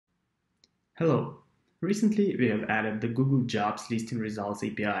Hello. Recently, we have added the Google Jobs Listing Results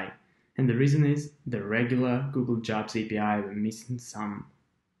API, and the reason is the regular Google Jobs API was missing some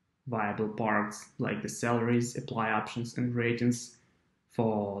viable parts like the salaries, apply options, and ratings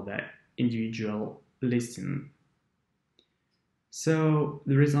for the individual listing. So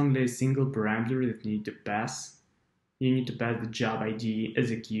there is only a single parameter that you need to pass. You need to pass the job ID as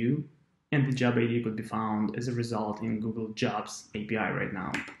a queue, and the job ID could be found as a result in Google Jobs API right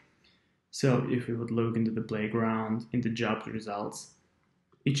now. So if we would look into the playground, in the job results,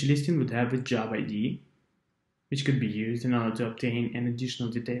 each listing would have a job ID, which could be used in order to obtain any additional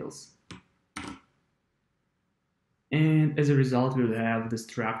details. And as a result, we would have the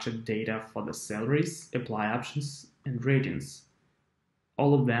structured data for the salaries, apply options, and ratings.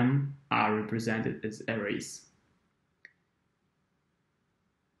 All of them are represented as arrays.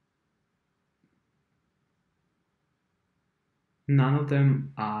 None of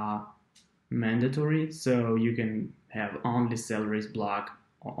them are mandatory, so you can have only salaries block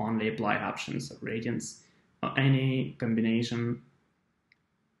or only apply options or ratings or any combination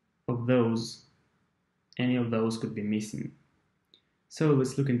of those. Any of those could be missing. So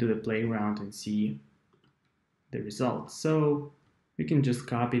let's look into the playground and see the results. So we can just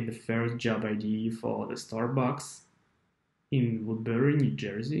copy the first job ID for the Starbucks in Woodbury, New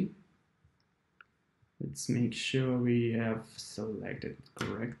Jersey. Let's make sure we have selected it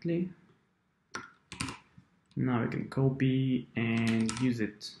correctly. Now we can copy and use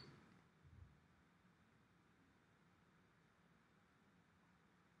it.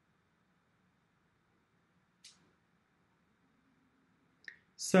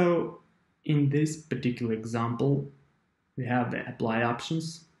 So in this particular example, we have the apply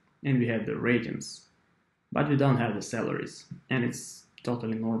options and we have the ratings, but we don't have the salaries, and it's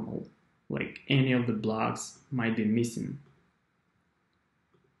totally normal. Like any of the blocks might be missing.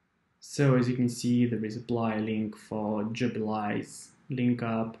 So as you can see, there is apply link for Jobilize, link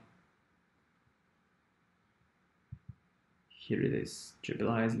up. Here it is,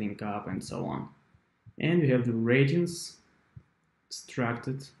 Jobilize, link up, and so on. And we have the ratings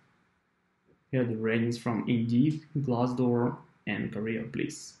extracted. We have the ratings from Indeed, Glassdoor, and Career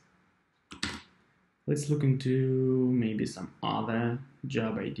Bliss. Let's look into maybe some other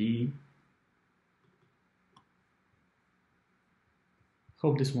job ID.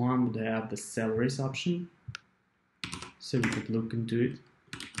 Hope this one would have the salaries option, so we could look into it.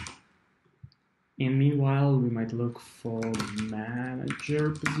 And meanwhile, we might look for the manager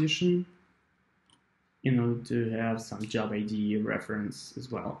position in order to have some job ID reference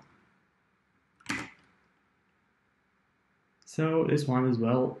as well. So this one as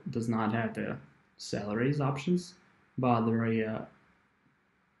well does not have the salaries options, but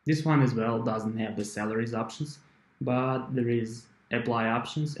this one as well doesn't have the salaries options, but there is apply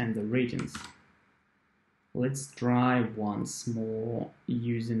options and the ratings. Let's try once more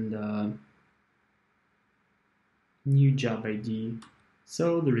using the new job ID.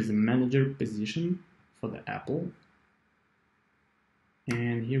 So there is a manager position for the Apple,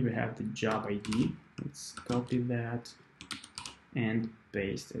 and here we have the job ID. Let's copy that and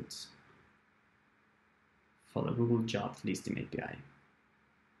paste it for the Google Jobs Listing API.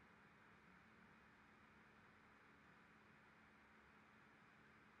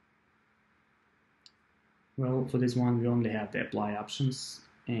 Well, for this one, we only have the apply options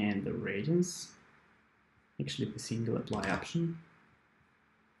and the ratings. Actually, the single apply option.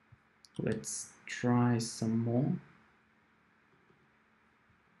 Let's try some more.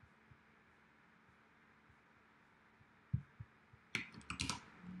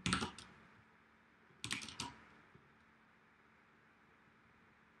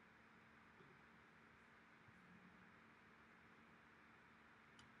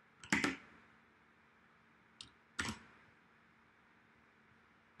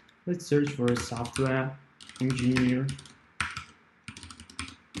 Let's search for a software engineer.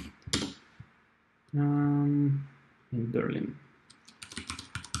 In Berlin.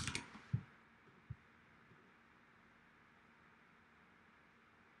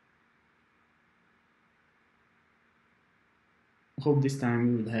 Hope this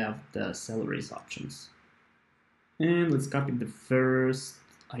time we will have the salaries options. And let's copy the first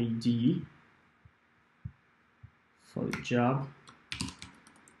ID for the job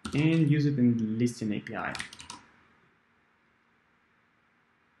and use it in the listing API.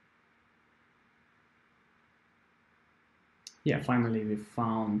 Yeah, finally we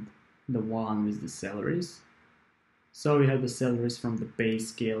found the one with the salaries. So we have the salaries from the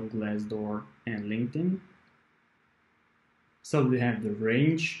PayScale, Glassdoor, and LinkedIn. So we have the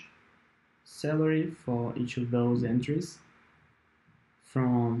range salary for each of those entries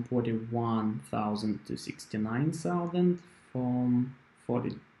from 41,000 to 69,000, from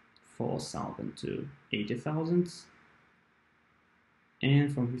 44,000 to 80,000,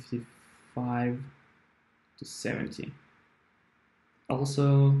 and from 55 to 70.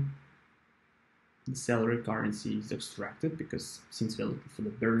 Also, the salary currency is extracted because since we're looking for the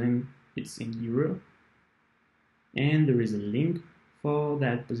Berlin, it's in euro. And there is a link for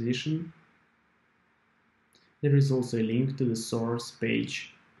that position. There is also a link to the source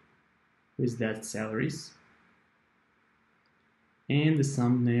page with that salaries and the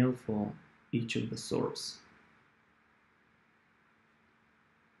thumbnail for each of the source.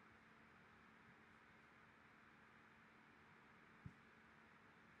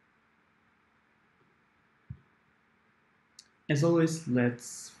 As always,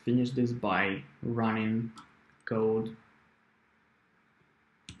 let's finish this by running code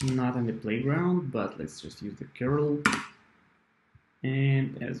not in the playground, but let's just use the curl.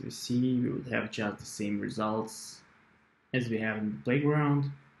 And as we see, we would have just the same results as we have in the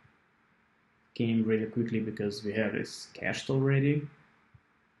playground. Came really quickly because we have this cached already.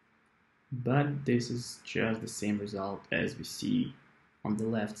 But this is just the same result as we see on the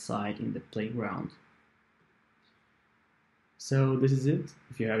left side in the playground. So this is it.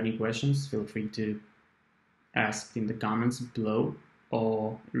 If you have any questions, feel free to ask in the comments below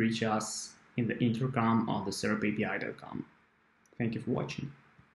or reach us in the intercom on the SerpApi.com. Thank you for watching.